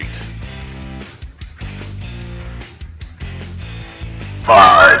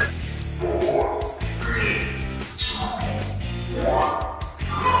5, 4, 3, 2, 1, go.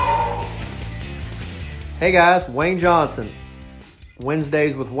 Hey guys, Wayne Johnson.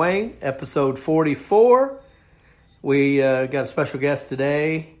 Wednesdays with Wayne, episode 44. We got a special guest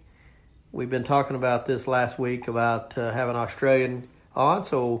today. We've been talking about this last week about having an Australian on.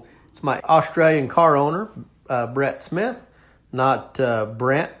 So it's my Australian car owner, Brett Smith, not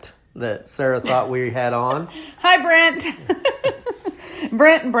Brent that Sarah thought we had on. Hi, Brent.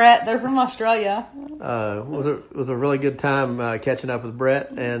 Brent and Brett, they're from Australia. It was a really good time catching up with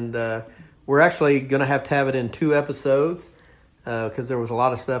Brett, and we're actually going to have it in 2 episodes because there was a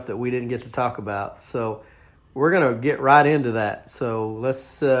lot of stuff that we didn't get to talk about. So we're going to get right into that. So let's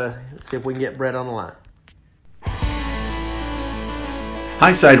see if we can get Brett on the line.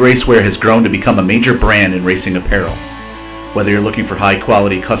 Highside Racewear has grown to become a major brand in racing apparel. Whether you're looking for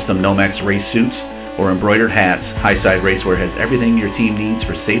high-quality custom Nomex race suits or embroidered hats, Highside Racewear has everything your team needs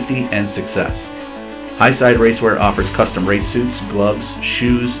for safety and success. Highside Racewear offers custom race suits, gloves,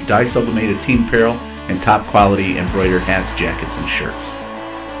 shoes, dye-sublimated team apparel, and top-quality embroidered hats, jackets, and shirts.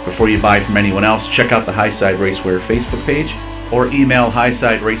 Before you buy from anyone else, check out the Highside Racewear Facebook page or email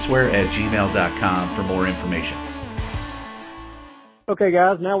highsideracewear@gmail.com for more information. Okay,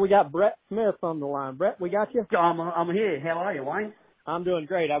 guys, now we got Brett Smith on the line. Brett, we got you? I'm here. How are you, Wayne? I'm doing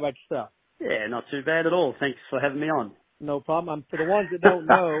great. How about yourself? Yeah, not too bad at all. Thanks for having me on. No problem. For the ones that don't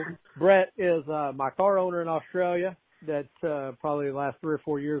know, Brett is my car owner in Australia. That probably the last 3 or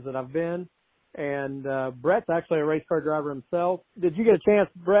 4 years that I've been. And Brett's actually a race car driver himself. Did you get a chance,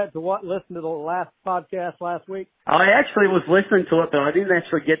 Brett, to listen to the last podcast last week? I actually was listening to it, but I didn't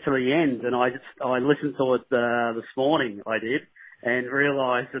actually get to the end. And I listened to it this morning. I did. And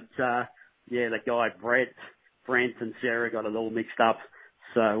realised that, the guy Brent and Sarah got it all mixed up.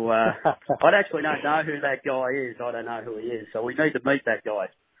 So I actually don't know who that guy is. I don't know who he is. So we need to meet that guy.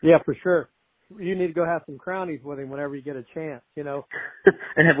 Yeah, for sure. You need to go have some crownies with him whenever you get a chance, you know.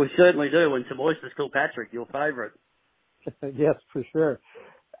 And we certainly do. And some oysters Kilpatrick, your favourite. Yes, for sure.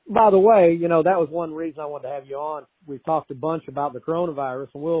 By the way, that was one reason I wanted to have you on. We've talked a bunch about the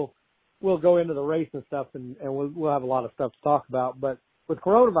coronavirus, and we'll go into the race and stuff, and we'll have a lot of stuff to talk about. But with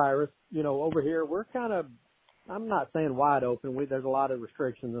coronavirus, over here, we're kind of, I'm not saying wide open. There's a lot of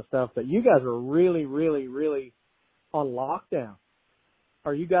restrictions and stuff, but you guys are really, really, really on lockdown.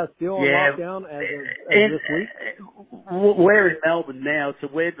 Are you guys still on lockdown as this week? We're in Melbourne now, so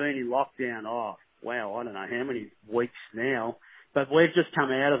we've been in lockdown, I don't know how many weeks now, but we've just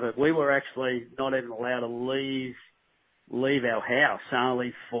come out of it. We were actually not even allowed to leave our house,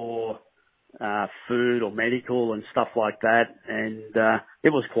 only for food or medical and stuff like that, and it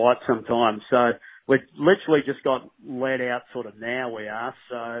was quite some time. So we've literally just got let out sort of now we are,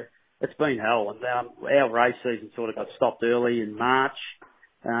 so it's been hell. And our race season sort of got stopped early in March,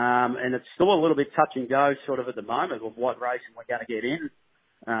 and it's still a little bit touch and go sort of at the moment of what racing we're going to get in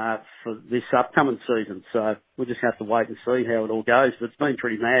for this upcoming season. So we'll just have to wait and see how it all goes. But it's been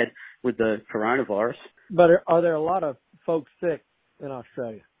pretty mad with the coronavirus. But are there a lot of folks sick in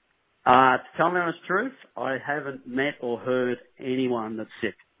Australia? To tell me the honest truth, I haven't met or heard anyone that's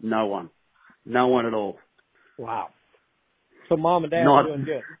sick. No one. No one at all. Wow. So mom and dad are doing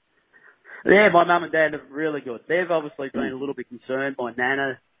good. Yeah, my mum and dad are really good. They've obviously been a little bit concerned. My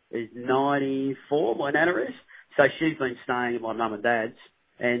nana is 94, my nana is. So she's been staying at my mum and dad's.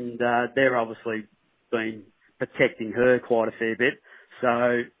 And they're obviously been protecting her quite a fair bit.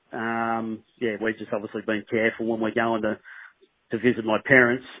 So, we've just obviously been careful when we're going to visit my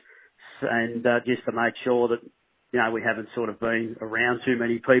parents. And just to make sure that, we haven't sort of been around too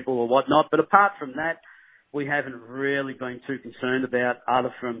many people or whatnot. But apart from that, we haven't really been too concerned about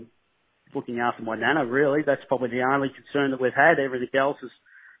other from looking after my nana, really. That's probably the only concern that we've had. Everything else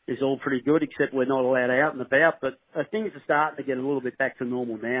is all pretty good, except we're not allowed out and about. But things are starting to get a little bit back to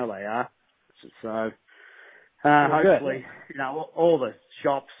normal now, they are. So hopefully, all the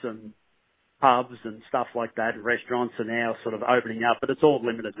shops and pubs and stuff like that and restaurants are now sort of opening up, but it's all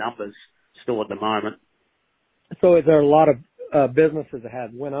limited numbers still at the moment. So is there a lot of businesses that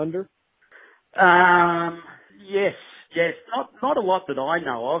have went under? Yes. Not a lot that I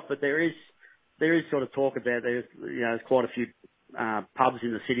know of, but there is sort of talk about there's quite a few pubs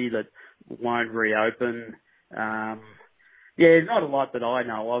in the city that won't reopen. Not a lot that I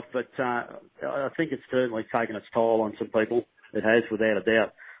know of, but I think it's certainly taken its toll on some people. It has, without a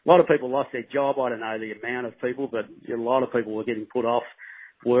doubt. A lot of people lost their job. I don't know the amount of people, but a lot of people were getting put off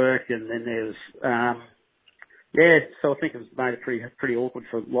work, and then there's so I think it's made it pretty awkward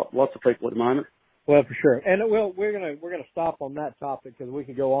for lots of people at the moment. Well, for sure. And we're gonna stop on that topic because we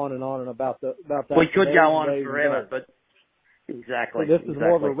could go on and about that. We could go on forever, but Exactly. So this is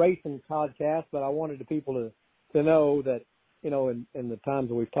more of a racing podcast, but I wanted the people to know that, in the times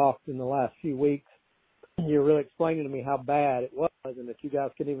that we've talked in the last few weeks, you're really explaining to me how bad it was and that you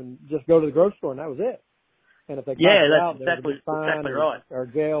guys could even just go to the grocery store and that was it. And if they caught you out, there would be fine or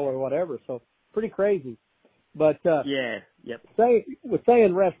jail or whatever. So pretty crazy. But we're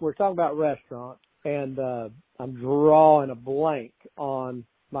talking about restaurants, and I'm drawing a blank on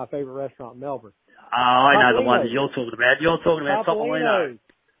my favorite restaurant in Melbourne. Oh, I know the one that you're talking about. You're talking about Topolino.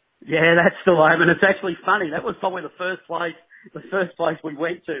 Yeah, that's the one. And it's actually funny. That was probably the first place we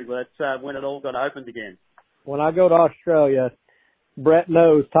went to, but when it all got opened again. When I go to Australia, Brett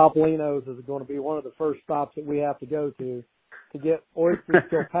knows Topolino's is going to be one of the first stops that we have to go to get oysters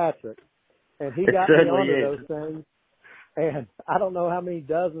Kilpatrick. And he got me onto those things. And I don't know how many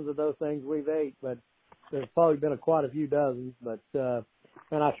dozens of those things we've ate, but there's probably been quite a few dozens. But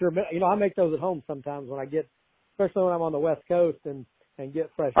and I sure, I make those at home sometimes when I get, especially when I'm on the West Coast and get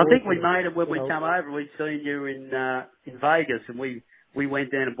fresh. I think we made it when we come over. We'd seen you in Vegas, and we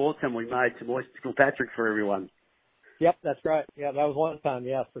went down and bought some. We made some oysters Kilpatrick for everyone. Yep, that's right. Yeah, that was one time.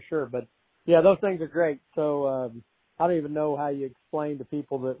 Yeah, for sure. But yeah, those things are great. So I don't even know how you explain to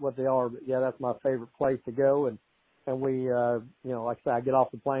people what they are. But yeah, that's my favorite place to go. And we, like I said, I get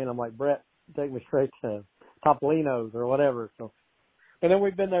off the plane. I'm like, Brett, take me straight to Topolino's or whatever. So. And then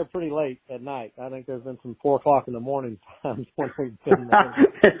we've been there pretty late at night. I think there's been some 4:00 in the morning times when we've been there.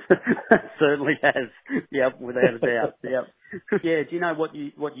 Certainly has. Yep, without a doubt. Yep. Yeah. Do you know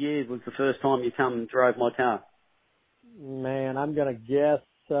what year was the first time you come and drove my car? Man, I'm gonna guess.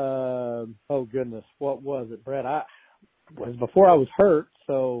 Oh goodness, what was it, Brett? It was before I was hurt,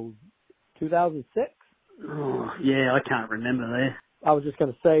 so 2006. Oh, yeah, I can't remember there. I was just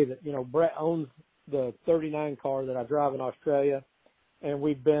gonna say that Brett owns the 39 car that I drive in Australia. And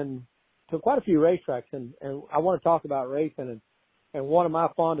we've been to quite a few racetracks, and I want to talk about racing. And one of my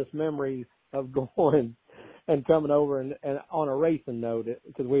fondest memories of going and coming over and on a racing note,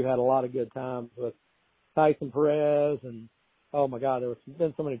 because we've had a lot of good times with Tyson Perez, and oh my God, there's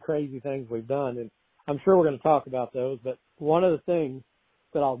been so many crazy things we've done, and I'm sure we're going to talk about those. But one of the things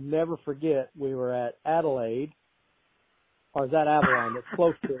that I'll never forget, we were at Adelaide, or is that Avalon? That's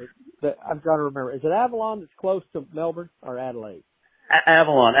close to it. I'm trying to remember. Is it Avalon that's close to Melbourne or Adelaide?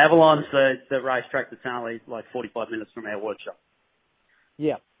 Avalon. Avalon's the racetrack that's only like 45 minutes from our workshop.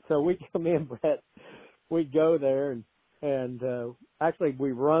 Yeah. So me and Brett, we go there and actually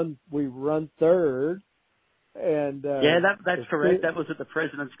we run third. And that's correct. That was at the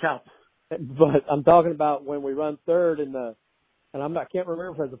President's Cup. But I'm talking about when we run third I can't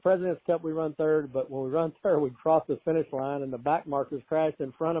remember if it was the President's Cup we run third, but when we run third, we crossed the finish line and the back markers crashed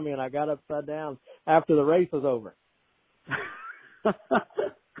in front of me and I got upside down after the race was over. I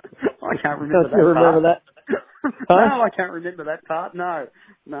can't remember that. You remember that? Huh? No, I can't remember that part. No.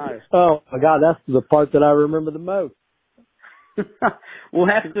 Oh my God, that's the part that I remember the most. We'll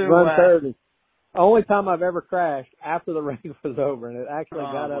have to run 30. Only time I've ever crashed after the race was over, and it actually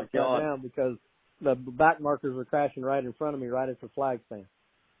got upside down because the back markers were crashing right in front of me, right at the flag stand.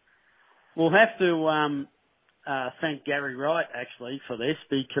 We'll have to thank Gary Wright actually for this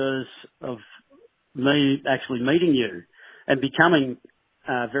because of me actually meeting you. And becoming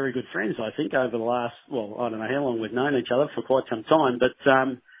very good friends, I think, over the last, I don't know how long we've known each other, for quite some time. But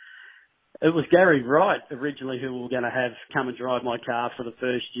it was Gary Wright originally who we were going to have come and drive my car for the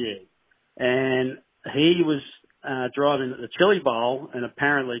first year. And he was driving at the Chili Bowl and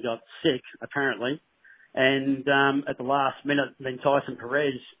apparently got sick, And at the last minute, then Tyson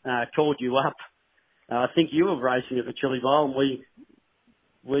Perez called you up. I think you were racing at the Chili Bowl, and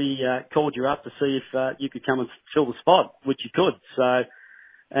we called you up to see if you could come and fill the spot, which you could. So,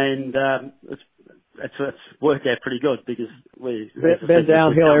 and it's worked out pretty good because we've been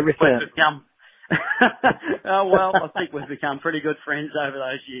downhill ever since. Oh well, I think we've become pretty good friends over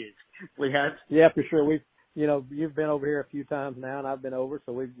those years. We have. Yeah, for sure. You've been over here a few times now, and I've been over,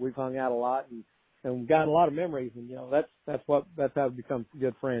 so we've hung out a lot and we've got a lot of memories. And that's how we become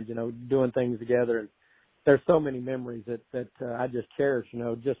good friends. Doing things together and. There's so many memories that I just cherish,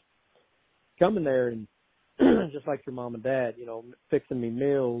 just coming there and just like your mom and dad, fixing me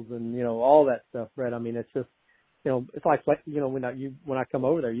meals and, all that stuff, Brett. I mean, it's just, it's like when I come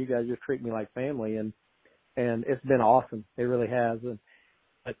over there, you guys just treat me like family and it's been awesome. It really has.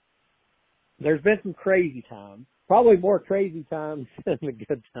 But there's been some crazy times, probably more crazy times than the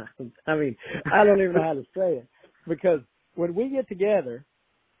good times. I mean, I don't even know how to say it because when we get together,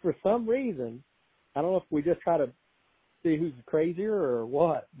 for some reason, I don't know if we just try to see who's crazier or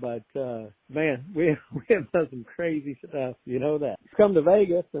what, but man, we have done some crazy stuff, that. Come to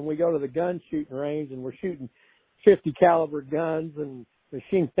Vegas and we go to the gun shooting range and we're shooting .50 caliber guns and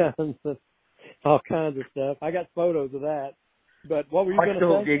machine guns and all kinds of stuff. I got photos of that. But what were you going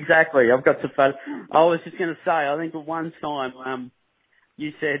to say? Exactly. I've got some photos. I was just going to say, I think at one time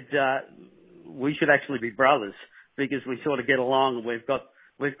you said we should actually be brothers because we sort of get along. We've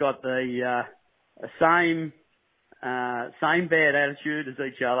got the same bad attitude as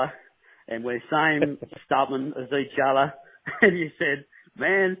each other, and we're same stubborn as each other. And you said,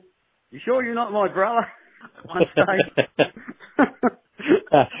 "Man, you sure you're not my brother?" At one stage.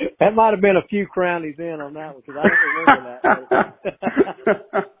 That might have been a few crownies in on that one because I don't remember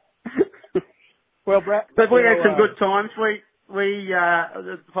that. Well, Brett, but we had some good times. We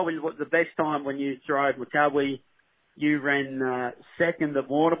probably the best time when you drove Macau. You ran second at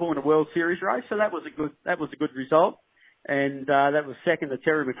Warrnambool in a World Series race, so that was a good result. And that was second at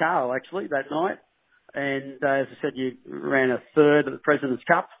Terry Macau actually that night. And as I said, you ran a third at the President's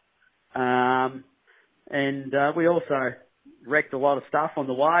Cup. And we also wrecked a lot of stuff on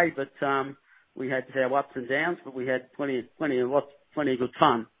the way, but we had our ups and downs, but we had plenty of good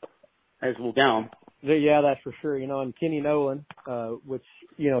fun as we'll go on. Yeah, that's for sure. And Kenny Nolan, which,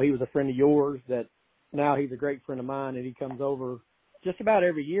 he was a friend of yours, that now he's a great friend of mine, and he comes over just about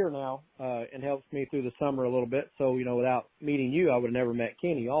every year now and helps me through the summer a little bit. So, without meeting you, I would have never met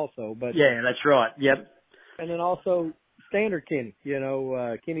Kenny also. But yeah, that's right. Yep. And then also Standard Kenny.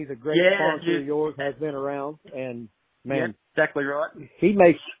 Kenny's a great sponsor of yours, has been around, and man, yep, exactly right. He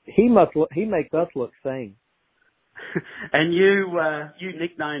makes us look sane. And you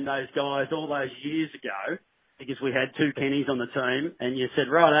nicknamed those guys all those years ago because we had two Kennys on the team, and you said,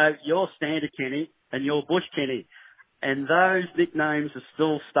 "Righto, you're Standard Kenny and you're Bush Kenny," and those nicknames are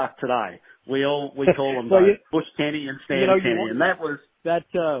still stuck today. We call them well, Bush Kenny and Standard Kenny, and that was that.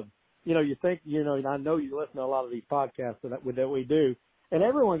 You think and I know you listen to a lot of these podcasts that we do, and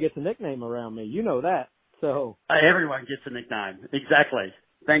everyone gets a nickname around me. You know that, so everyone gets a nickname. Exactly.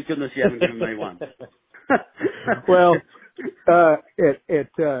 Thank goodness you haven't given me one. Well,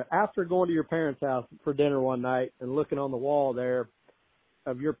 after going to your parents' house for dinner one night and looking on the wall there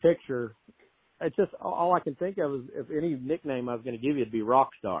of your picture, it's just all I can think of is if any nickname I was going to give you would be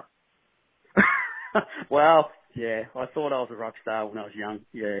Rockstar. Well, yeah, I thought I was a rock star when I was young.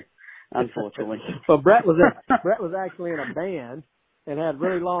 Yeah, unfortunately. Well, Brett was actually in a band and had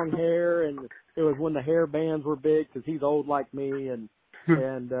really long hair, and it was when the hair bands were big because he's old like me, and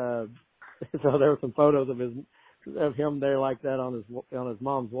so there were some photos of him there like that on his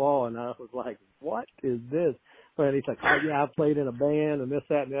mom's wall, and I was like, "What is this?" But he's like, "Oh yeah, I played in a band and this,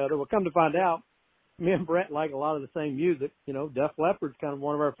 that, and the other." Well, come to find out, me and Brett like a lot of the same music. Def Leppard's kind of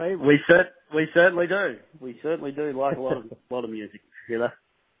one of our favorites. We certainly do. We certainly do like a lot of music.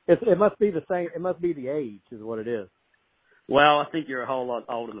 It must be the same. It must be the age, is what it is. Well, I think you're a whole lot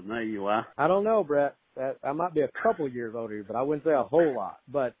older than me. You are. I don't know, Brett. I might be a couple of years older, but I wouldn't say a whole lot.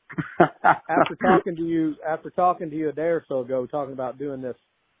 But after talking to you a day or so ago, talking about doing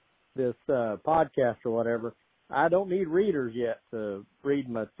this podcast or whatever, I don't need readers yet to read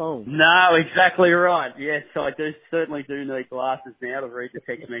my phone. No, exactly right. Yes, I certainly do need glasses now to read the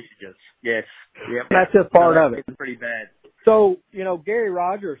text messages. Yes, yep. That's just part of it. It's pretty bad. So Gary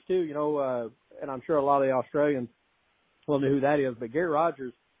Rogers too. And I'm sure a lot of the Australians will know who that is. But Gary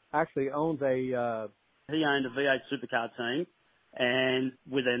Rogers actually owns he owned a V8 supercar team, and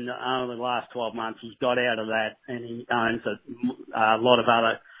within only the last 12 months, he's got out of that, and he owns a lot of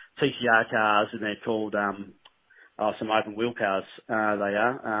other TCR cars, and they're called some open wheel cars. They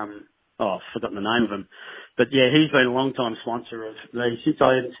are. I've forgotten the name of them, but yeah, he's been a long time sponsor of me since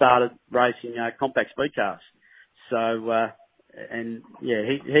I even started racing compact speed cars. So, and yeah,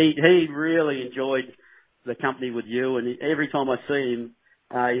 he really enjoyed the company with you, and every time I see him,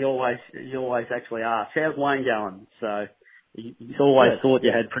 he always actually asks, "How's Wayne going?" So he's always thought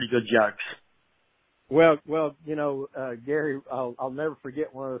you had pretty good jokes. Well, Gary, I'll never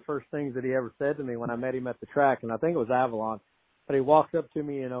forget one of the first things that he ever said to me when I met him at the track, and I think it was Avalon. But he walks up to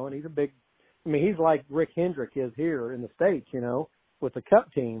me, and he's he's like Rick Hendrick is here in the States, with the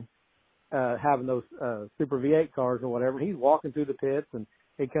Cup team, having those Super V8 cars or whatever. He's walking through the pits, and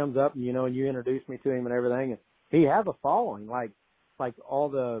he comes up, and and you introduce me to him and everything, and he has a following, like all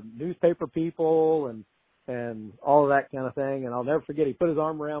the newspaper people and all of that kind of thing. And I'll never forget, he put his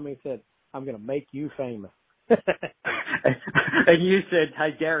arm around me and said, "I'm going to make you famous." And you said,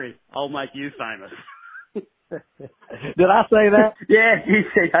 "Hey, Gary, I'll make you famous." Did I say that? Yeah, you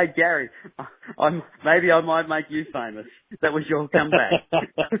said, "Hey, Gary, maybe I might make you famous." That was your comeback.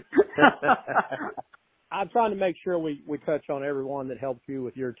 I'm trying to make sure we touch on everyone that helped you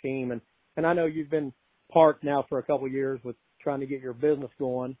with your team. And I know you've been parked now for a couple of years with trying to get your business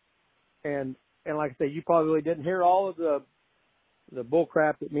going. And and like I say, you probably didn't hear all of the bull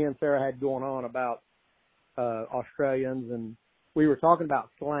crap that me and Sarah had going on about Australians, and we were talking about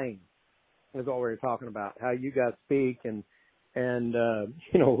slang. Is what we were talking about, how you guys speak and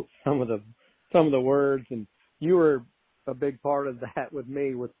you know, some of the words, and you were a big part of that with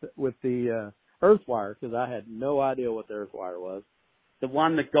me with the Earthwire, because I had no idea what the Earthwire was. The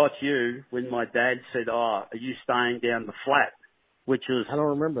one that got you when my dad said, "Oh, are you staying down the flat?" Which was, I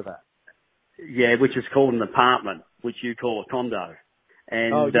don't remember that. yeah, which is called an apartment, which you call a condo.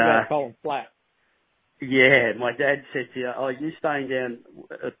 And Oh, you guys call them flat. yeah, my dad said to you, "Oh, you staying down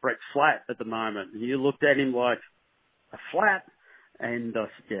at Brett's flat at the moment?" And you looked at him like, "A flat?" And I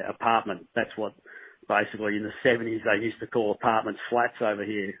said, "Yeah, apartment." That's what basically in the 70s they used to call apartments flats over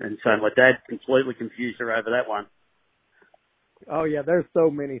here. And so my dad completely confused her over that one. Oh yeah, there's so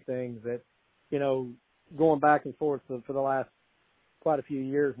many things that, you know, going back and forth for the last quite a few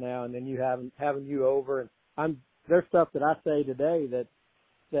years now, and then you having you over, and there's stuff that I say today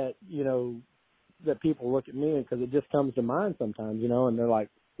that you know, that people look at me because it just comes to mind sometimes, you know, and they're like,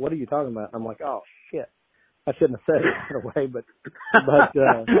 "What are you talking about?" I'm like, "Oh shit, I shouldn't have said it right away," but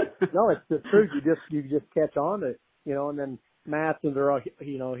no, it's the truth. You just catch on to it, you know, and then Matsons are all,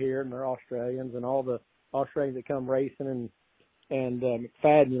 you know, here, and they're Australians, and all the Australians that come racing, and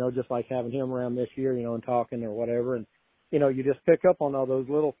McFadden, you know, just like having him around this year, you know, and talking or whatever, and you know, you just pick up on all those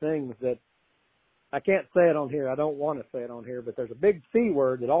little things that I can't say it on here. I don't want to say it on here, but there's a big C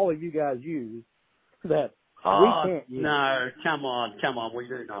word that all of you guys use that we can't use. No, come on, we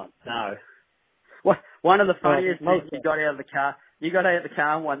do not. No. One of the funniest things, you got out of the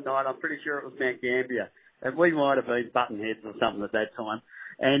car one night, I'm pretty sure it was Mount Gambier, and we might have been button heads or something at that time,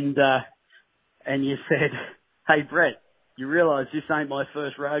 and you said, "Hey Brett, you realise this ain't my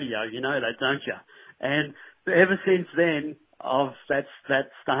first rodeo, you know that, don't you?" And ever since then, that's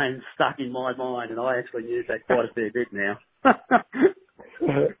staying stuck in my mind, and I actually use that quite a fair bit now.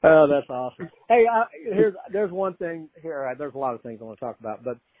 Oh, that's awesome. Hey, there's one thing here. There's a lot of things I want to talk about,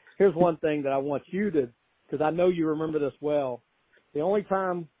 but here's one thing that I want you to, because I know you remember this well. The only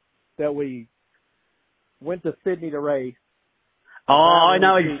time that we went to Sydney to race. Oh, I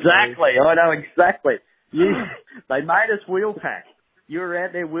know exactly. They made us wheel pack. You were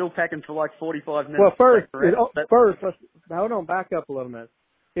out there wheel packing for like 45 minutes. Well, first, let's hold on, back up a little minute.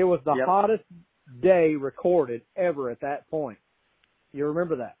 It was the hottest day recorded ever at that point. You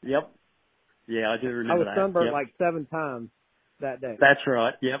remember that? Yep. Yeah, I do remember that. I was sunburned like 7 times that day. That's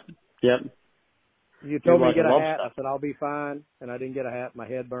right. Yep. You told me to get a hat. I said, "I'll be fine." And I didn't get a hat. My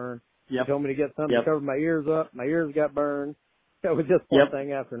head burned. Yep. You told me to get something to cover my ears up. My ears got burned. It was just one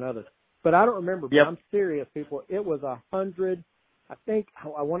thing after another. But I don't remember. But I'm serious, people. It was 100. I think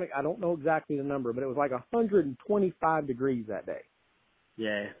I don't know exactly the number, but it was like 125 degrees that day.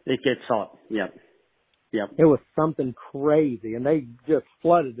 Yeah, it gets hot. Yep. It was something crazy, and they just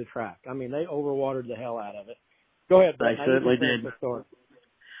flooded the track. I mean, they overwatered the hell out of it. Go ahead. They certainly did.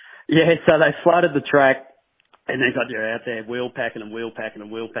 Yeah, so they flooded the track, and they got you out there wheel packing.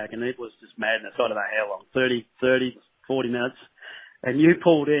 It was just madness. I don't know how long, 30, 40 minutes. And you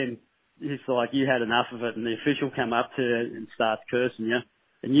pulled in. It's like you had enough of it, and the official come up to you and starts cursing you.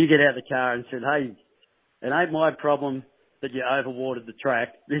 And you get out of the car and said, "Hey, it ain't my problem that you overwatered the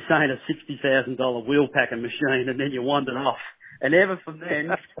track. This ain't a $60,000 wheel packing machine." And then you wandered off. And ever from then,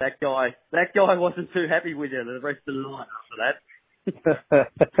 that guy wasn't too happy with you the rest of the night after that.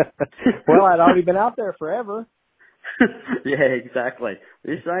 Well, I'd already been out there forever. Yeah, exactly.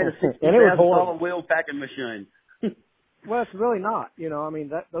 This ain't a $60,000 wheel packing machine. Well, it's really not. You know, I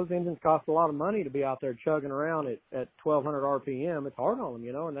mean, those engines cost a lot of money to be out there chugging around at 1,200 RPM. It's hard on them,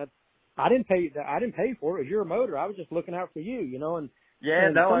 you know, and I didn't pay for it. It was your motor. I was just looking out for you, you know, and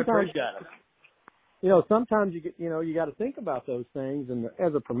I appreciate it. You know, sometimes you got to think about those things, and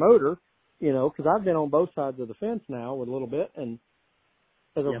as a promoter, you know, because I've been on both sides of the fence now with a little bit, and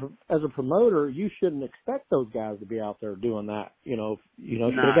as a promoter, you shouldn't expect those guys to be out there doing that. You know, should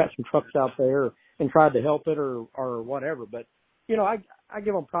have got some trucks out there and tried to help it or whatever. But, you know, I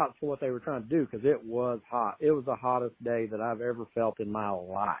give them props for what they were trying to do, because it was hot. It was the hottest day that I've ever felt in my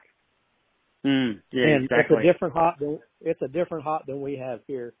life. Yeah, and exactly. It's a different hot than we have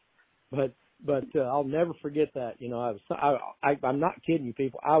here. But I'll never forget that. You know, I'm not kidding you,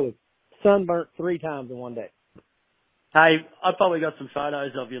 people. I was sunburnt 3 times in one day. Hey, I probably got some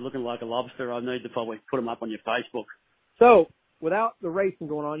photos of you looking like a lobster. I need to probably put them up on your Facebook. So, without the racing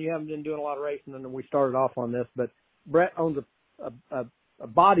going on, you haven't been doing a lot of racing, and we started off on this, but Brett owns a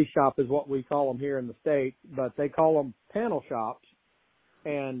body shop is what we call them here in the States, but they call them panel shops.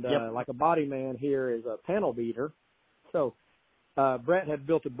 And like a body man here is a panel beater. So Brett had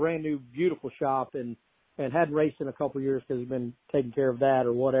built a brand new, beautiful shop and hadn't raced in a couple of years because he's been taking care of that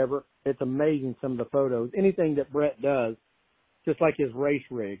or whatever. It's amazing, some of the photos. Anything that Brett does, just like his race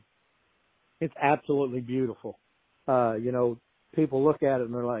rig, it's absolutely beautiful. People look at it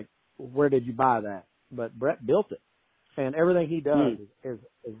and they're like, where did you buy that? But Brett built it. And everything he does is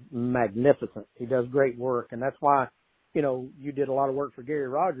magnificent. He does great work. And that's why, you did a lot of work for Gary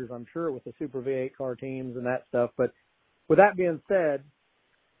Rogers, I'm sure, with the Super V8 car teams and that stuff. But with that being said,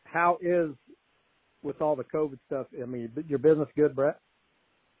 how is, with all the COVID stuff, I mean, your business good, Brett?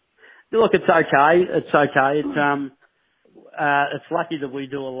 Look, it's okay. It's okay. It's lucky that we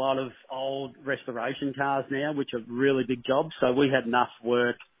do a lot of old restoration cars now, which are really big jobs. So we had enough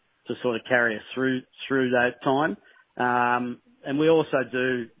work to sort of carry us through that time. And we also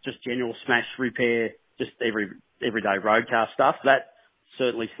do just general smash repair, just everyday road car stuff. That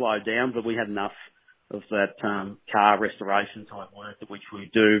certainly slowed down, but we had enough of that car restoration type work, which we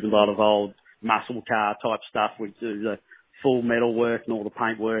do. A lot of old muscle car type stuff. We do the full metal work and all the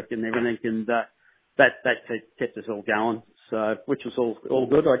paint work and everything, and that kept us all going. So, which was all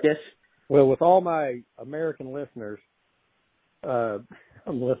good, I guess. Well, with all my American listeners, I'm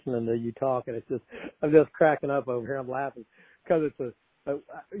listening to you talk, and I'm just cracking up over here. I'm laughing because it's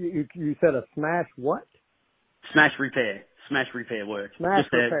you said a smash what? Smash repair work. Smash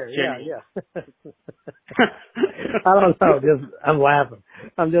just repair, yeah. I don't know, I'm laughing.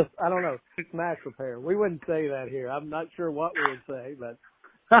 I don't know, smash repair. We wouldn't say that here. I'm not sure what we would say, but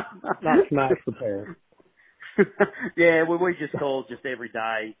not smash repair. Yeah, we just call just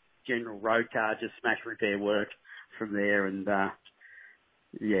everyday general road car, just smash repair work from there, and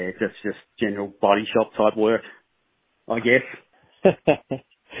just general body shop type work, I guess.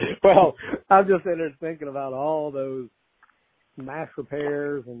 Well, I'm just in there thinking about all those smash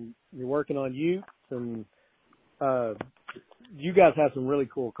repairs, and you're working on Utes, and you guys have some really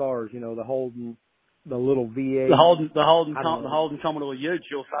cool cars. The Holden, the little V8, the Holden Commodore Ute,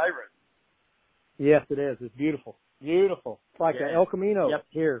 your favourite. Yes, it is. It's beautiful. Beautiful. It's like an El Camino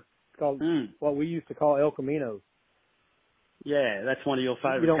here. It's called what we used to call El Caminos. Yeah, that's one of your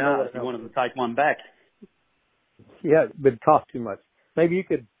favourite cars. You wanted to take one back. Yeah, but it cost too much. Maybe you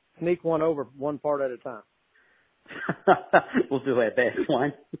could sneak one over one part at a time. We'll do our best,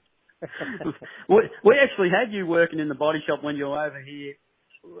 Wayne. We actually had you working in the body shop when you were over here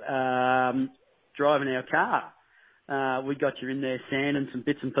driving our car. We got you in there sanding some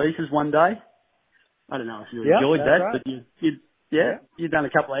bits and pieces one day. I don't know if you enjoyed that, right. but you've done a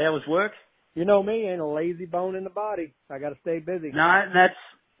couple of hours work. You know me, ain't a lazy bone in the body. I got to stay busy. No,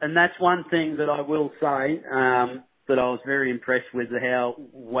 and that's one thing that I will say that I was very impressed with, how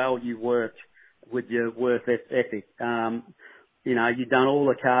well you worked with your work ethic. You've done all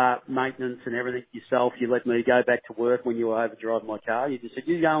the car maintenance and everything yourself. You let me go back to work when you were over driving my car. You just said,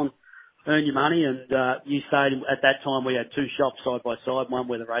 you go and earn your money, and you stayed. At that time, we had two shops side by side, one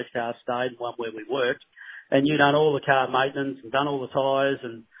where the race cars stayed and one where we worked. And you done all the car maintenance and done all the tyres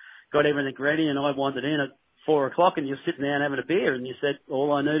and got everything ready, and I wandered in at 4 o'clock, and you're sitting there and having a beer, and you said,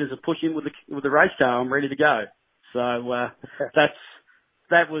 all I need is a push in with the race car. I'm ready to go. So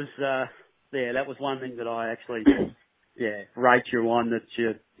that was one thing that I actually rate you on, that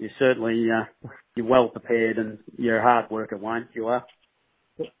you certainly you're well prepared and you're a hard worker, Wayne. You are.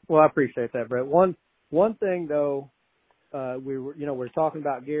 Well, I appreciate that, Brett. One thing though, we were talking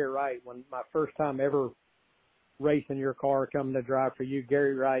about Gary Wright. When my first time ever racing your car, coming to drive for you,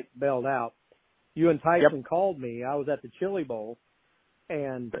 Gary Wright bailed out. You and Tyson called me. I was at the Chili Bowl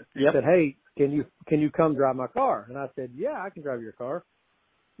and said, "Hey, can you come drive my car?" And I said, "Yeah, I can drive your car.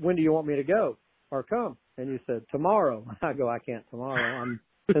 When do you want me to go or come?" And you said, "Tomorrow." I go, "I can't tomorrow. I'm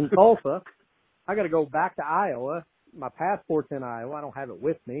in Tulsa. I got to go back to Iowa. My passport's in Iowa. I don't have it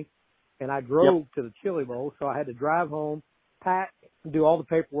with me." And I drove to the Chili Bowl, so I had to drive home, pack, do all the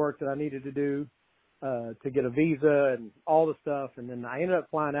paperwork that I needed to do to get a visa and all the stuff. And then I ended up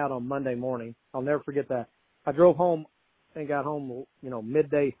flying out on Monday morning. I'll never forget that. I drove home and got home,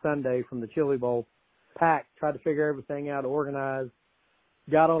 midday Sunday from the Chili Bowl, packed, tried to figure everything out, organized,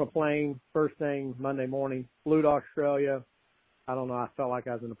 got on a plane first thing Monday morning, flew to Australia. I don't know, I felt like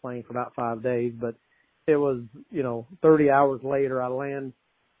I was in the plane for about 5 days, but it was, 30 hours later, I land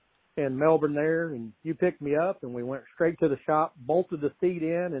in Melbourne there, and you picked me up, and we went straight to the shop, bolted the seat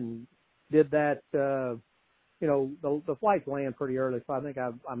in, and did that. The flights land pretty early, so I think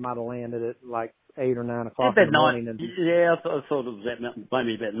I might have landed at like 8 or 9 o'clock in the morning. I thought it was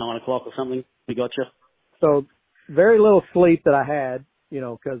maybe about 9 o'clock or something. We got you. So very little sleep that I had,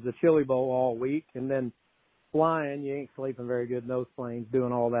 because the Chili Bowl all week, and then flying, you ain't sleeping very good in those planes,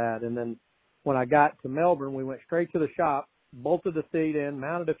 doing all that. And then when I got to Melbourne, we went straight to the shop, bolted the seat in,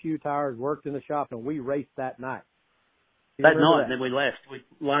 mounted a few tires, worked in the shop, and we raced that night. You That remember night, and then we left. We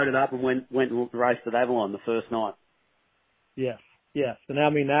loaded up and went and raced at Avalon the first night. Yes, yes. And I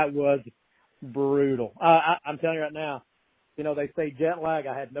mean, that was brutal. I'm telling you right now, you know, they say jet lag.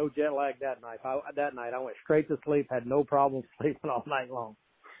 I had no jet lag that night. I went straight to sleep, had no problem sleeping all night long.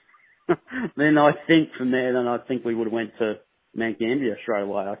 Then I think from there, I think we would have went to Mount Gambier straight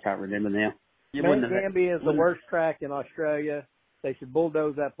away. I can't remember now. Mount Gambier is the worst track in Australia. They should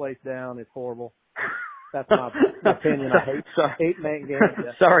bulldoze that place down. It's horrible. That's my opinion. I hate Mount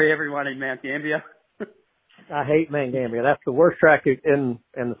Gambier. Sorry, everyone in Mount Gambier. I hate Mount Gambier. That's the worst track in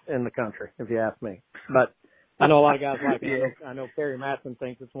the country, if you ask me. But I know a lot of guys like it. I know Kerry Matson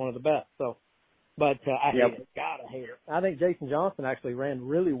thinks it's one of the best. So, but I hate it. God, I hate it. I think Jason Johnson actually ran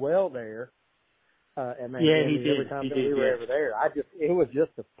really well there at Mount Gambier. He did. Every time we were over there, it was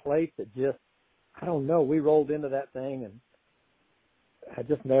just a place that just, I don't know. We rolled into that thing and I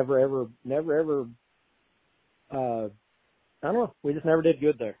just never ever. I don't know. We just never did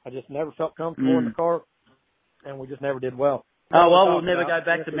good there. I just never felt comfortable in the car, and we just never did well. Oh, well, we'll never go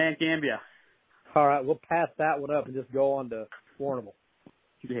back to Mount Gambier. All right, we'll pass that one up and just go on to Warrnambool.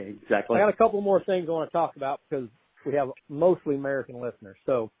 Yeah, exactly. I got a couple more things I want to talk about because we have mostly American listeners.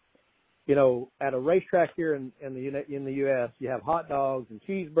 So, you know, at a racetrack here in the U.S., you have hot dogs and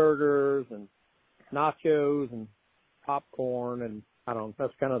cheeseburgers and nachos and popcorn, and I don't know,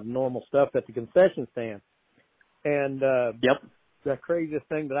 that's kind of the normal stuff at the concession stand. And the craziest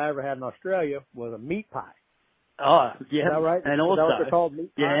thing that I ever had in Australia was a meat pie. Oh, yeah. Is that right? And Is also, that what they're called,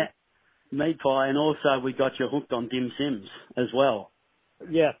 meat pie? Yeah, meat pie, and also we got you hooked on dim sims as well.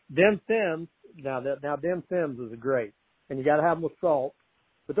 Yes, dim sims. Now dim sims is great, and you got to have them with salt.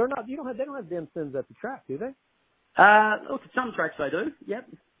 But they're not. They don't have dim sims at the track, do they? Look, at some tracks they do. Yep.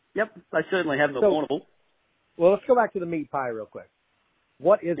 They certainly have them at Warrnambool. Well, let's go back to the meat pie real quick.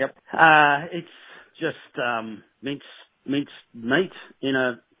 What is it? It's just minced meat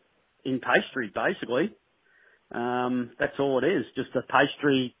in pastry, basically. That's all it is. Just a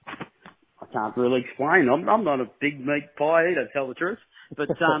pastry. I can't really explain. I'm not a big meat pie eater, to tell the truth. But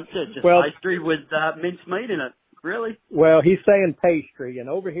just pastry with minced meat in it. Really? Well, he's saying pastry, and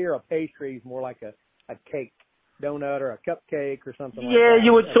over here a pastry is more like a cake, donut, or a cupcake or something like that. Yeah,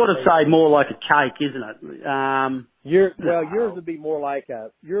 you would sort of say more like a cake, isn't it? Yours would be more like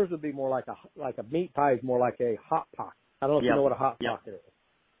a meat pie is more like a hot pocket. I don't know if you know what a hot pocket is.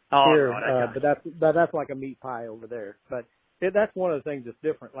 Oh, here, right, okay. but that's like a meat pie over there. But that's one of the things that's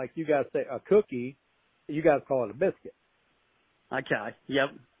different. Like you guys say a cookie, you guys call it a biscuit. Okay. Yep.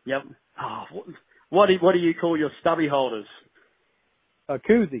 Oh, what do you call your stubby holders? A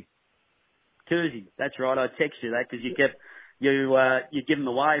koozie. Koozie. That's right. I text you that because you give them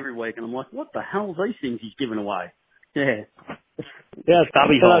away every week, and I'm like, what the hell are these things he's giving away? Yeah. Yeah,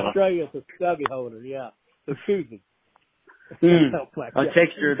 stubby holder. In Australia, it's a stubby holder. Yeah, the koozie. I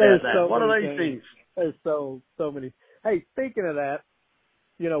text you about that. What are these things? There's so many. Hey, speaking of that,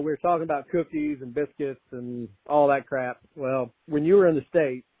 you know, we were talking about cookies and biscuits and all that crap. Well, when you were in the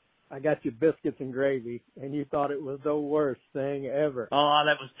States, I got you biscuits and gravy, and you thought it was the worst thing ever. Oh,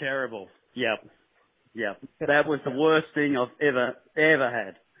 that was terrible. Yep. That was the worst thing I've ever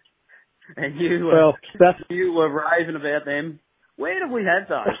had. And you were raving about them. Where did we have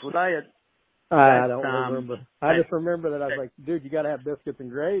those? Were they at? I don't remember. I just remember that I was like, dude, you got to have biscuits and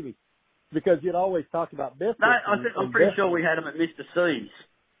gravy. Because you'd always talk about biscuits. No, I'm pretty sure we had them at Mr. C's.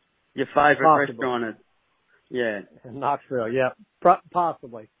 Your favourite restaurant. In Knoxville, yeah.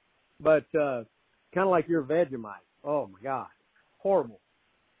 Possibly. But kind of like your Vegemite. Oh, my God. Horrible.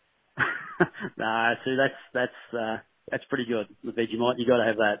 Nah, see, that's pretty good. The Vegemite, you got to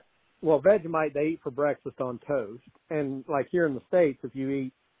have that. Well, Vegemite they eat for breakfast on toast. And like here in the States, if you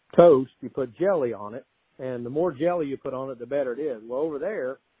eat toast, you put jelly on it. And the more jelly you put on it, the better it is. Well, over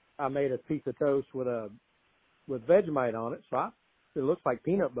there, I made a piece of toast with Vegemite on it, so it looks like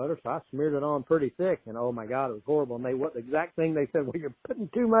peanut butter, so I smeared it on pretty thick, and oh my God, it was horrible. And the exact thing they said, well, you're putting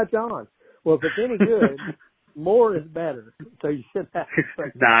too much on. Well, if it's any good, more is better. So you should have.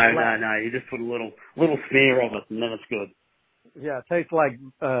 No, you just put a little smear of it, and then it's good. Yeah, it tastes like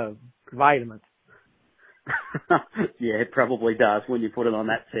vitamins. Yeah, it probably does when you put it on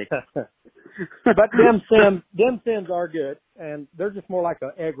that thick. But dim sims are good, and they're just more like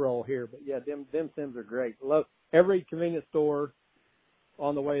an egg roll here. But yeah, dim sims are great. Love every convenience store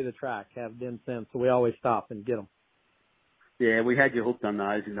on the way to the track have dim sims, so we always stop and get them. Yeah, we had you hooked on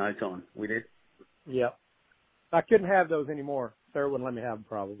those in no time. We did. Yep. I couldn't have those anymore. Sarah wouldn't let me have them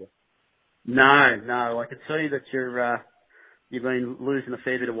probably. No, I could see that you've been losing a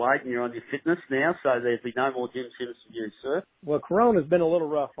fair bit of weight and you're on your fitness now, so there'll be no more Jim Simmons for you, sir. Well, Corona's been a little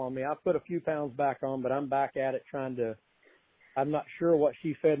rough on me. I've put a few pounds back on, but I'm back at it I'm not sure what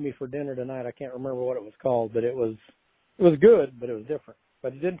she fed me for dinner tonight. I can't remember what it was called, but it was good, but it was different.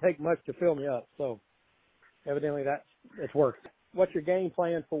 But it didn't take much to fill me up, so evidently it's worked. What's your game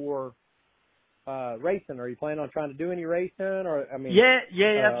plan for racing? Are you planning on trying to do any racing, or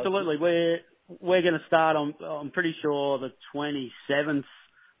Yeah, absolutely. We're going to start on, I'm pretty sure, the 27th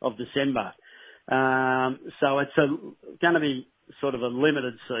of December. So it's going to be sort of a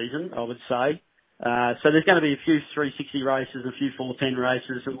limited season, I would say. So there's going to be a few 360 races, a few 410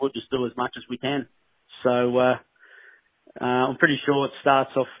 races, and we'll just do as much as we can. So I'm pretty sure it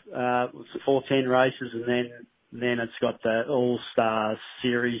starts off 410 races, and then it's got the All-Stars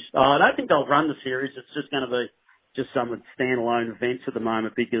series. I don't think they'll run the series. It's just going to be just some standalone events at the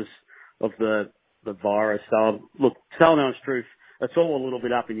moment because of the virus. So look, to tell the honest truth, it's all a little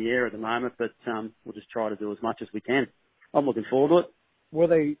bit up in the air at the moment, but we'll just try to do as much as we can. I'm looking forward to it.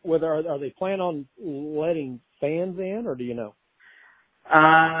 Are they planning on letting fans in, or do you know?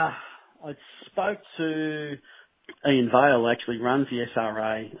 I spoke to Ian Vale, actually runs the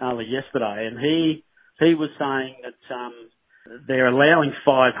SRA, only yesterday, and he was saying that they're allowing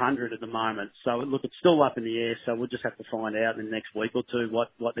 500 at the moment. So look, it's still up in the air, so we'll just have to find out in the next week or two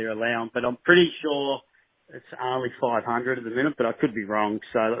what they're allowing. But I'm pretty sure it's only 500 at the minute, but I could be wrong.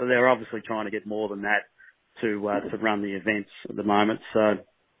 So they're obviously trying to get more than that to run the events at the moment. So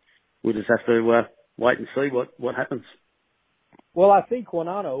we'll just have to wait and see what happens. Well, I think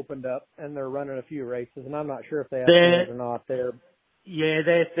Kwinana opened up and they're running a few races, and I'm not sure if they have fans or not there. Yeah,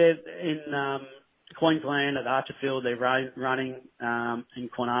 they're in Queensland at Archerfield. They're running in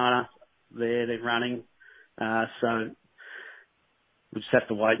Kwinana. They're running. So we'll just have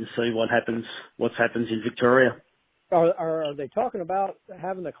to wait and see what happens in Victoria. Are they talking about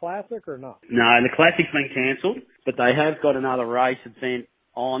having the Classic or not? No, the Classic's been cancelled, but they have got another race event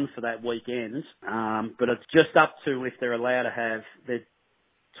on for that weekend. But it's just up to if they're allowed to have, they're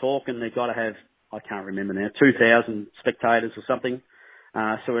talking they've got to have, I can't remember now, 2,000 spectators or something.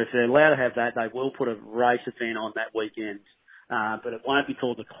 So if they're allowed to have that, they will put a race event on that weekend. But it won't be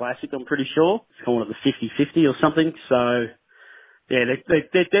called the Classic, I'm pretty sure. It's called it the 50-50 or something. So yeah,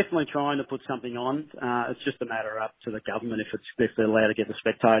 they're definitely trying to put something on. It's just a matter up to the government if they're allowed to get the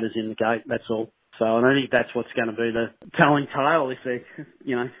spectators in the gate. That's all. So I don't think that's what's going to be the telling tale if they're,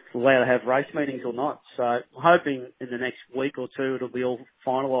 allowed to have race meetings or not. So I'm hoping in the next week or two it'll be all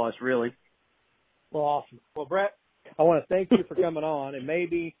finalised, really. Well, awesome. Well, Brett, I want to thank you for coming on, and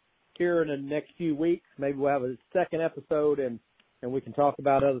maybe here in the next few weeks, maybe we'll have a second episode and we can talk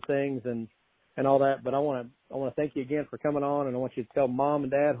about other things and all that. But I want to thank you again for coming on, and I want you to tell Mom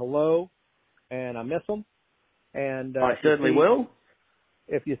and Dad hello, and I miss them. And I certainly will.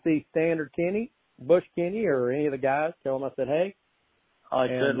 If you see Standard Kenny, Bush Kenny, or any of the guys, tell them I said hey. I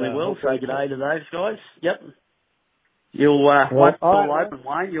certainly will. Say good day to those guys. Yep. You'll once it's all open,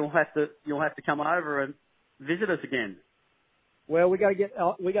 Wayne, you'll have to come over and visit us again. Well, we got to get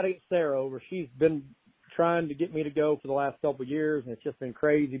Sarah over. She's been trying to get me to go for the last couple of years, and it's just been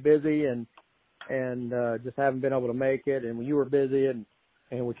crazy busy, and just haven't been able to make it. And you were busy, and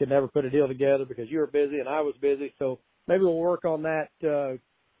we could never put a deal together because you were busy and I was busy. So maybe we'll work on that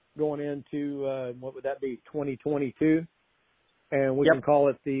going into what would that be, 2022, and we can call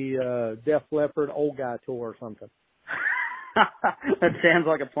it the Def Leppard Old Guy Tour or something. That sounds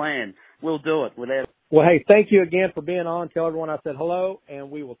like a plan. We'll do it without. Well, hey, thank you again for being on. Tell everyone I said hello, and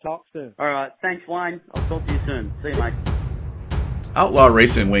we will talk soon. All right. Thanks, Wayne. I'll talk to you soon. See you, mate. Outlaw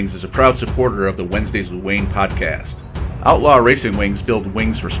Racing Wings is a proud supporter of the Wednesdays with Wayne podcast. Outlaw Racing Wings build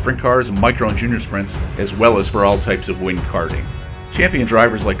wings for sprint cars, micro and junior sprints, as well as for all types of wing karting. Champion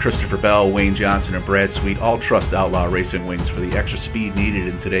drivers like Christopher Bell, Wayne Johnson, and Brad Sweet all trust Outlaw Racing Wings for the extra speed needed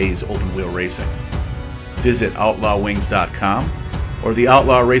in today's open wheel racing. Visit outlawwings.com or the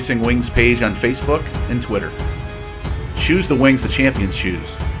Outlaw Racing Wings page on Facebook and Twitter. Choose the wings the champions choose.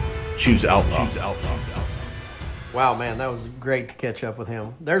 Choose Outlaw. Wow, man, that was great to catch up with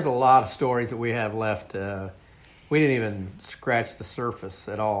him. There's a lot of stories that we have left. We didn't even scratch the surface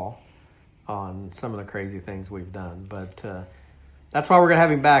at all on some of the crazy things we've done. But that's why we're going to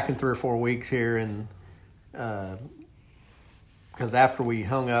have him back in 3 or 4 weeks here. And because after we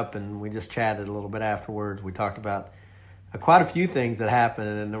hung up and we just chatted a little bit afterwards, we talked about quite a few things that happened.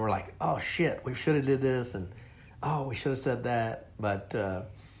 And then we're like, oh, shit, we should have did this. And, oh, we should have said that. But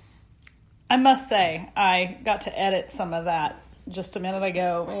I must say, I got to edit some of that just a minute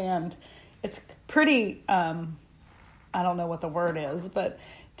ago. And it's pretty, I don't know what the word is, but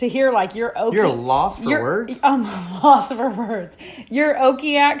to hear like your Okie. You're lost for words? I'm lost for words. Your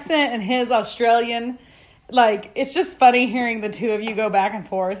Okie accent and his Australian. Like, it's just funny hearing the two of you go back and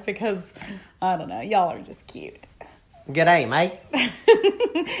forth because, I don't know, y'all are just cute. G'day, mate.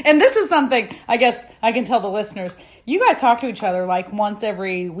 And this is something, I guess I can tell the listeners, you guys talk to each other like once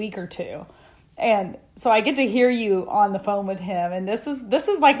every week or two. And so I get to hear you on the phone with him. And this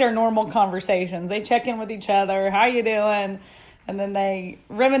is like their normal conversations. They check in with each other. How you doing? And then they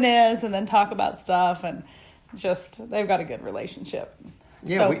reminisce and then talk about stuff. And just, they've got a good relationship.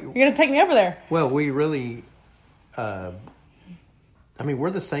 Yeah, so you're going to take me over there. Well, we really, we're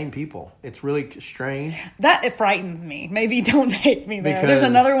the same people. It's really strange. That, it frightens me. Maybe don't take me there. Because There's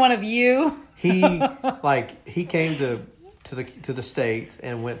another one of you. He came to the States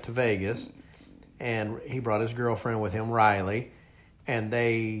and went to Vegas, and he brought his girlfriend with him, Riley, and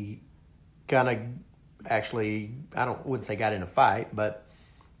they kind of actually, wouldn't say got in a fight, but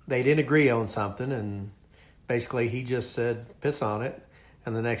they didn't agree on something, and basically he just said, piss on it.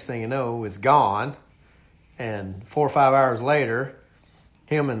 And the next thing you know, it's gone. And 4 or 5 hours later,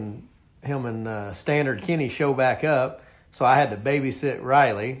 him and Standard Kenny show back up. So I had to babysit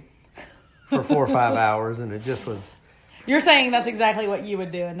Riley for 4 or 5 hours, and it just was. You're saying that's exactly what you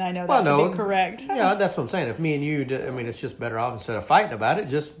would do, and I know that to be correct. Yeah, that's what I'm saying. If me and you, it's just better off instead of fighting about it,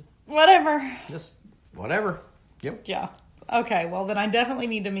 just whatever. Just whatever. Yep. Yeah. Okay. Well, then I definitely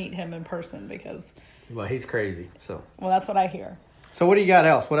need to meet him in person because. Well, he's crazy. So. Well, that's what I hear. So what do you got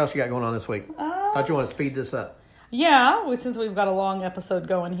else? What else you got going on this week? Thought you want to speed this up. Yeah, since we've got a long episode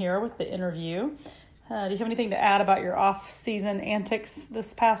going here with the interview. Do you have anything to add about your off-season antics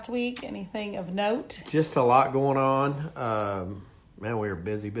this past week? Anything of note? Just a lot going on. Man, we were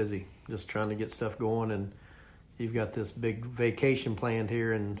busy. Just trying to get stuff going, and you've got this big vacation planned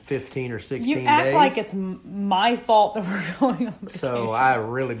here in 15 or 16 days. You act like it's my fault that we're going on vacation. So I've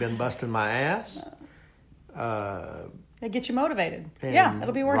really been busting my ass. They get you motivated. Yeah,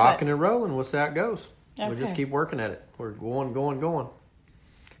 it'll be worth it. Rocking and rolling. We'll see how it goes. Okay. We'll just keep working at it. We're going.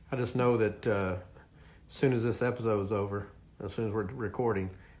 I just know that as soon as this episode is over, as soon as we're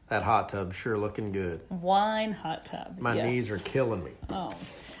recording, that hot tub's sure looking good. Wine hot tub. My knees are killing me. Oh.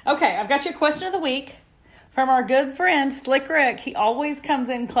 Okay, I've got your question of the week from our good friend, Slick Rick. He always comes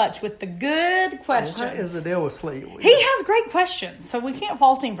in clutch with the good questions. What is the deal with Slick? He has great questions, so we can't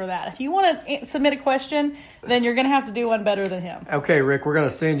fault him for that. If you want to submit a question, then you're going to have to do one better than him. Okay, Rick, we're going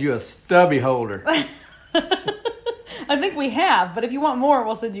to send you a stubby holder. I think we have, but if you want more,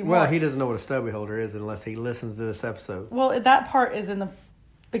 we'll send you more. Well, he doesn't know what a stubby holder is unless he listens to this episode. Well, that part is in the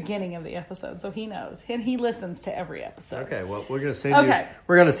beginning of the episode, so he knows. And he listens to every episode. Okay, well, we're going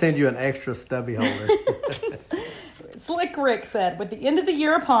to send you an extra stubby holder. Slick Rick said, with the end of the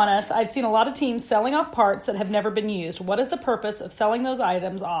year upon us, I've seen a lot of teams selling off parts that have never been used. What is the purpose of selling those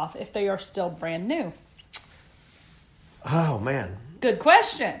items off if they are still brand new? Oh, man. Good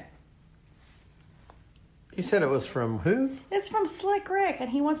question. You said it was from who? It's from Slick Rick, and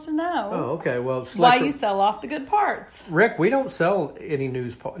he wants to know okay. Well, why you sell off the good parts. Rick, we don't sell any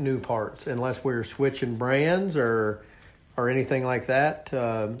new parts unless we're switching brands or anything like that.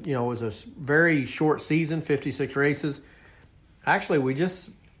 It was a very short season, 56 races. Actually, we just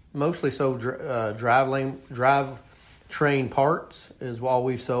mostly sold drive train parts is all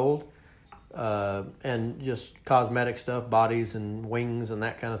we've sold, and just cosmetic stuff, bodies and wings and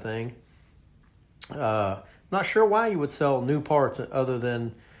that kind of thing. Not sure why you would sell new parts other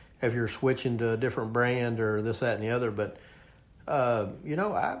than if you're switching to a different brand or this, that, and the other. But,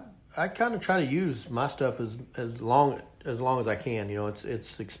 I kind of try to use my stuff as long as I can.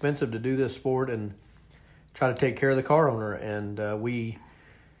 It's expensive to do this sport and try to take care of the car owner. And we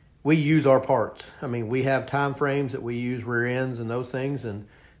use our parts. I mean, we have time frames that we use rear ends and those things. And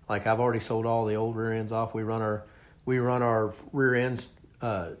like I've already sold all the old rear ends off. We run our rear ends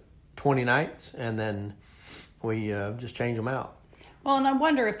 20 nights, and then we just change them out. Well, and I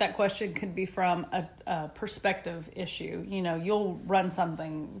wonder if that question could be from a perspective issue. You'll run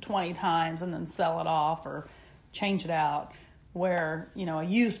something 20 times and then sell it off or change it out, where, a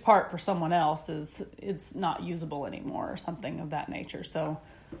used part for someone else it's not usable anymore or something of that nature. So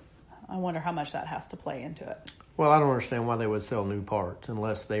I wonder how much that has to play into it. Well, I don't understand why they would sell new parts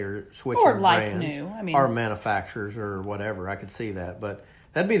unless they're switching or like brands new. Or manufacturers or whatever. I could see that, but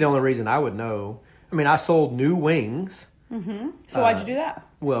that'd be the only reason I would know. I mean, I sold new wings. Mm-hmm. So why'd you do that?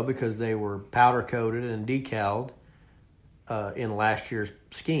 Well, because they were powder coated and decaled in last year's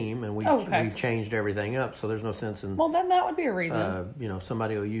scheme, and we've changed everything up. So there's no sense in. Well, then that would be a reason.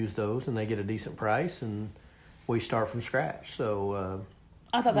 Somebody will use those and they get a decent price, and we start from scratch. So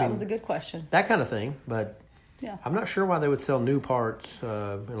I thought that was a good question. That kind of thing, but Yeah. I'm not sure why they would sell new parts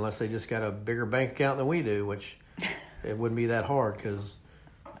unless they just got a bigger bank account than we do, which it wouldn't be that hard because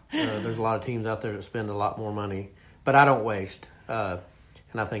there's a lot of teams out there that spend a lot more money. But I don't waste. And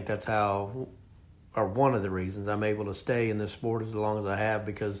I think that's how, or one of the reasons I'm able to stay in this sport as long as I have,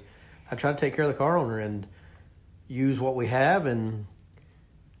 because I try to take care of the car owner and use what we have and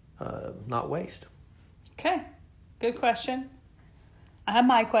not waste. Okay. Good question. I have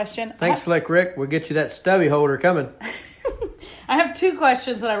my question. Thanks, Slick Rick. We'll get you that stubby holder coming. I have 2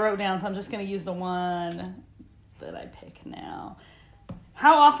 questions that I wrote down, so I'm just going to use the one that I pick now.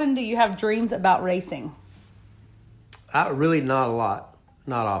 How often do you have dreams about racing? Really not a lot.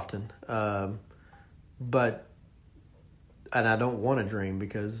 Not often. But, and I don't want to dream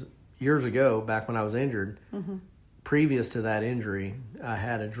because years ago, back when I was injured, previous to that injury, I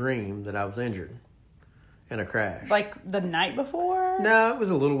had a dream that I was injured in a crash. Like the night before? No, it was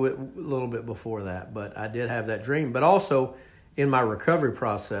a little bit before that, but I did have that dream. But also in my recovery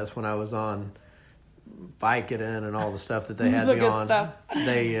process, when I was on Vicodin and all the stuff that they had The me good on, stuff.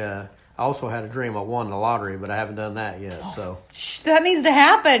 I also had a dream I won the lottery, but I haven't done that yet. So That needs to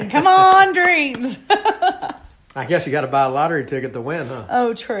happen. Come on, dreams. I guess you got to buy a lottery ticket to win, huh?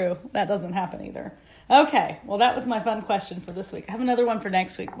 Oh, true. That doesn't happen either. Okay, well, that was my fun question for this week. I have another one for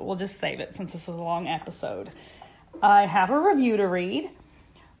next week, but we'll just save it since this is a long episode. I have a review to read.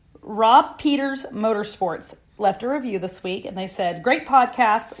 Rob Peters Motorsports left a review this week, and they said, "Great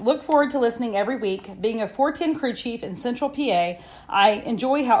podcast. Look forward to listening every week. Being a 410 crew chief in Central PA, I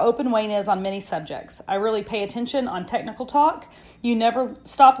enjoy how open Wayne is on many subjects. I really pay attention on technical talk. You never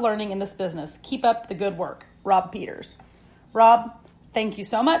stop learning in this business. Keep up the good work. Rob Peters." Rob, thank you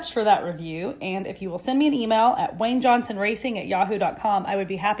so much for that review. And if you will send me an email at waynejohnsonracing@yahoo.com, I would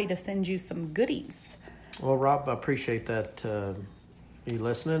be happy to send you some goodies. Well, Rob, I appreciate that you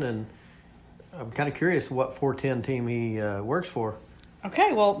listening, and I'm kind of curious what 410 team he works for.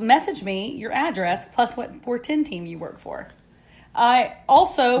 Okay, well, message me your address plus what 410 team you work for. I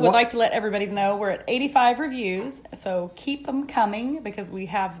also would like to let everybody know we're at 85 reviews, so keep them coming because we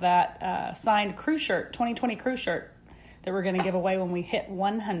have that signed crew shirt, 2020 crew shirt, that we're going to give away when we hit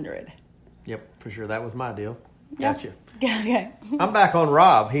 100. Yep, for sure. That was my deal. Gotcha. Okay. I'm back on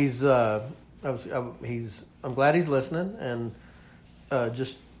Rob. He's I'm glad he's listening, and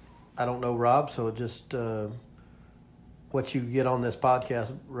just I don't know Rob, so just what you get on this podcast,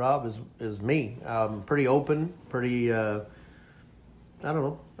 Rob, is me. I'm pretty open, pretty. I don't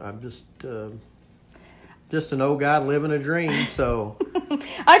know. I'm just an old guy living a dream. So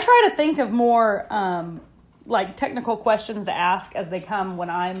I try to think of more like technical questions to ask as they come when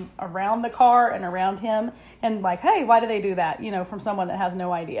I'm around the car and around him, and like, hey, why do they do that? You know, from someone that has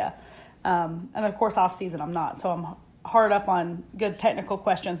no idea. And of course, off season I'm not, so I'm hard up on good technical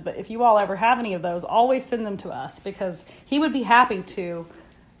questions. But if you all ever have any of those, always send them to us because he would be happy to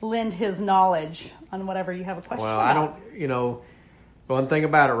lend his knowledge on whatever you have a question. Well, about. I don't. You know, one thing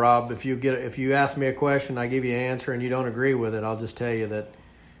about it, Rob, if you ask me a question, I give you an answer, and you don't agree with it, I'll just tell you that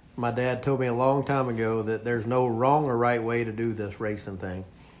my dad told me a long time ago that there's no wrong or right way to do this racing thing.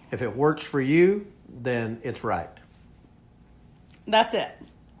 If it works for you, then it's right. That's it.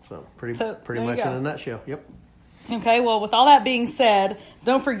 So pretty there much you go. in a nutshell. Yep. Okay, well, with all that being said,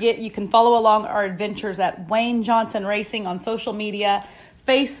 don't forget you can follow along our adventures at Wayne Johnson Racing on social media,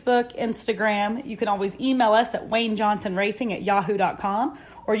 Facebook, Instagram. You can always email us at waynejohnsonracing@yahoo.com,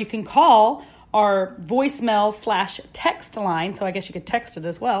 or you can call our voicemail/text line, so I guess you could text it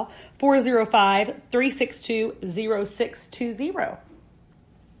as well, 405-362-0620.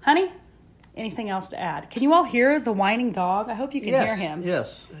 Honey, anything else to add? Can you all hear the whining dog? I hope you can hear him.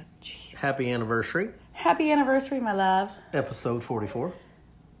 Yes. Jeez. Happy anniversary. Happy anniversary, my love. Episode 44.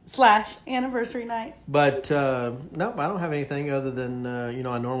 /anniversary night. But, no, I don't have anything other than,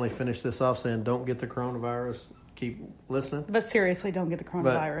 I normally finish this off saying don't get the coronavirus. Keep listening. But seriously, don't get the But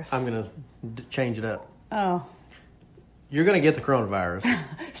coronavirus. I'm going to change it up. Oh. You're going to get the coronavirus.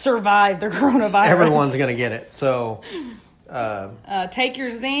 Survive the coronavirus. Everyone's going to get it. So, take your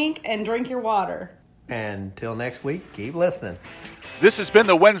zinc and drink your water. until next week, keep listening. This has been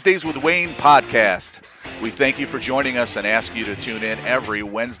the Wednesdays with Wayne podcast. We thank you for joining us and ask you to tune in every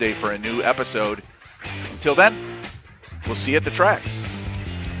Wednesday for a new episode. Until then, we'll see you at the tracks.